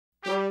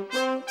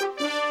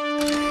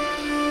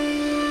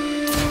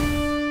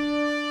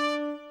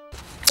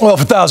Well,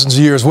 for thousands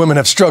of years, women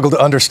have struggled to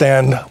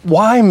understand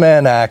why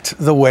men act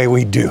the way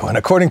we do. And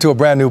according to a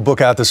brand new book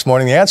out this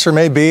morning, the answer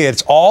may be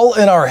it's all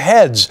in our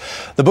heads.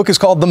 The book is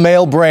called The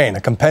Male Brain, a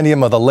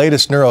compendium of the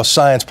latest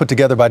neuroscience put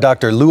together by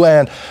Dr.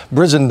 Louann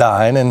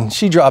Brizendine, and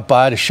she dropped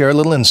by to share a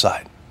little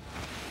insight.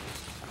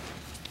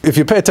 If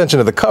you pay attention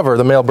to the cover,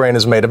 the male brain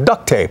is made of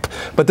duct tape,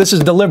 but this is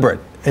deliberate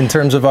in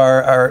terms of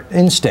our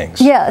instincts.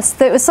 Yes,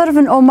 it was sort of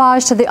an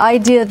homage to the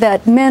idea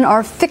that men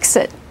are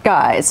fix-it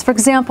guys. For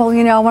example,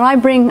 you know, when I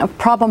bring a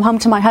problem home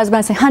to my husband,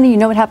 I say, honey, you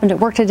know what happened at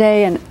work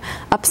today, and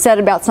upset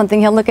about something,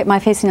 he'll look at my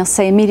face and he'll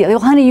say immediately,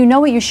 well, honey, you know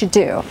what you should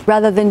do,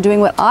 rather than doing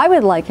what I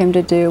would like him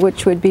to do,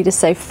 which would be to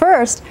say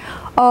first,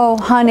 oh,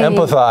 honey,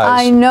 empathize.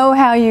 I know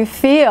how you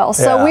feel.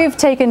 So Yeah. we've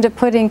taken to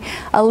putting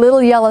a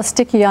little yellow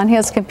sticky on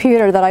his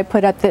computer that I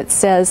put up that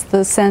says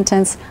the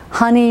sentence,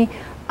 honey,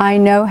 I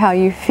know how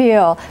you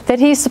feel, that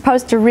he's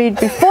supposed to read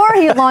before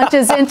he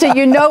launches into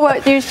you know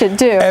what you should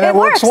do. And it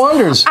works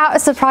wonders.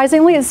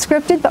 Surprisingly, it's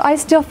scripted, but I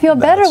still feel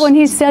better when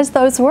he says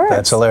those words.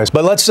 That's hilarious.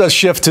 But let's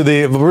shift to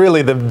the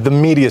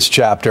meatiest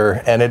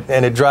chapter, and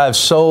it drives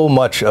so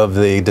much of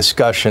the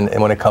discussion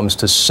when it comes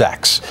to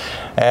sex.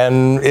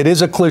 And it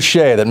is a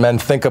cliche that men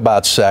think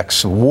about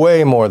sex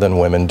way more than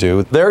women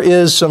do. There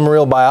is some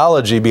real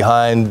biology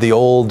behind the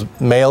old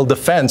male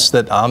defense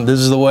that this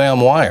is the way I'm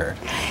wired.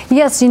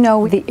 Yes, you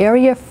know, the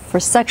area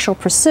for sexual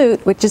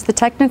pursuit, which is the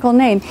technical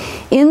name,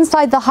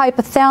 inside the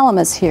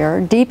hypothalamus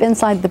here, deep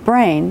inside the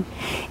brain,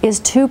 is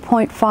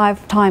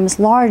 2.5 times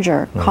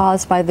larger,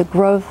 caused by the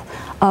growth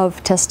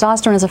of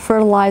testosterone as a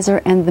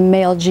fertilizer and the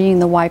male gene,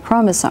 the Y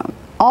chromosome.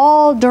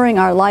 All during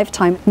our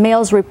lifetime,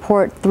 males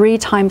report 3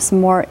 times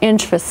more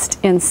interest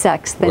in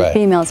sex than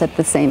females at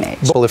the same age.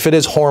 Well, if it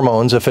is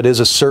hormones, if it is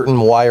a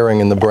certain wiring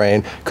in the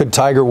brain, could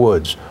Tiger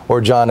Woods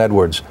or John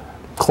Edwards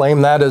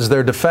claim that as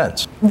their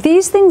defense?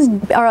 These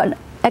things are an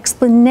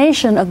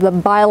explanation of the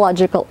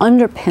biological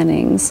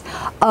underpinnings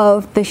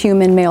of the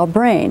human male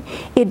brain.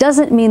 It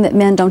doesn't mean that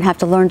men don't have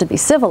to learn to be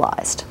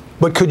civilized.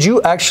 But could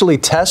you actually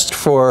test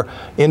for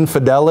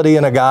infidelity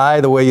in a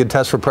guy the way you'd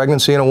test for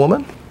pregnancy in a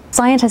woman?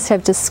 Scientists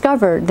have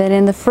discovered that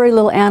in the furry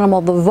little animal,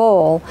 the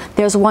vole,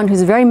 there's one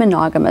who's very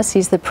monogamous.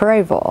 He's the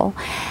prairie vole,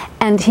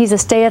 and he's a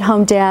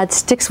stay-at-home dad,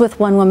 sticks with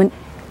one woman.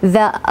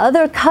 The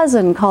other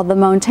cousin, called the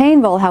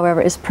montane vole, however,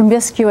 is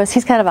promiscuous.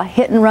 He's kind of a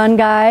hit-and-run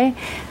guy.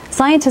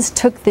 Scientists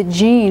took the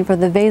gene for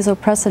the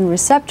vasopressin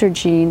receptor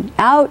gene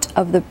out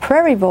of the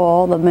prairie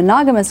vole, the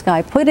monogamous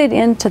guy, put it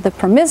into the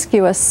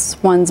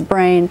promiscuous one's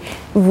brain.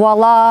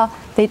 Voila,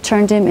 they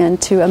turned him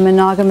into a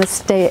monogamous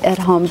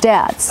stay-at-home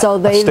dad. So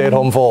they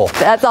stay-at-home vole.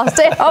 That's a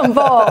stay-at-home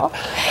vole.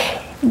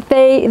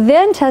 They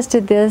then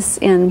tested this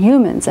in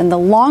humans, and the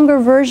longer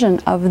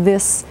version of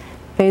this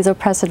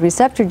vasopressin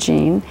receptor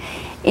gene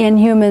in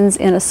humans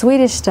in a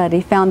Swedish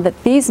study found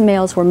that these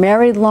males were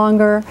married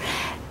longer,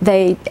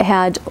 they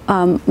had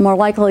more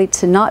likely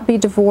to not be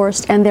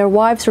divorced, and their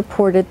wives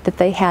reported that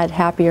they had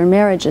happier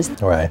marriages.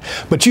 Right.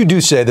 But you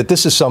do say that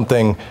this is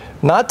something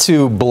not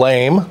to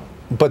blame,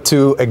 but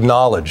to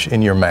acknowledge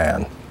in your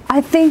man.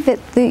 I think that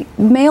the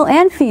male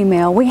and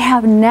female, we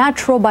have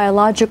natural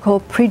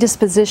biological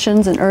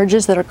predispositions and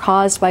urges that are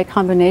caused by a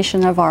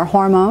combination of our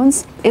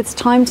hormones. It's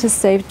time to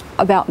say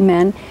about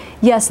men,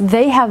 yes,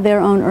 they have their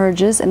own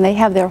urges and they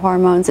have their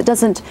hormones. It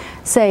doesn't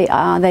say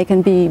they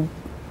can be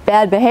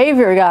bad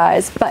behavior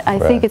guys, but I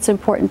think it's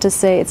important to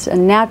say it's a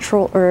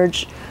natural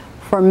urge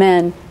for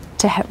men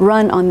to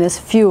run on this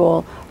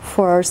fuel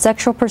for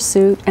sexual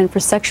pursuit and for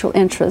sexual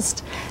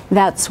interest.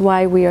 That's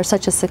why we are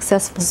such a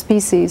successful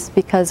species,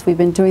 because we've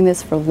been doing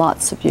this for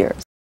lots of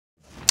years.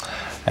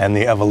 And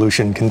the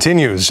evolution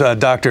continues.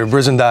 Dr.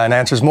 Brizendine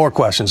answers more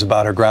questions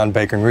about her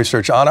groundbreaking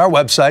research on our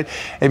website,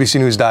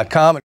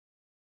 abcnews.com.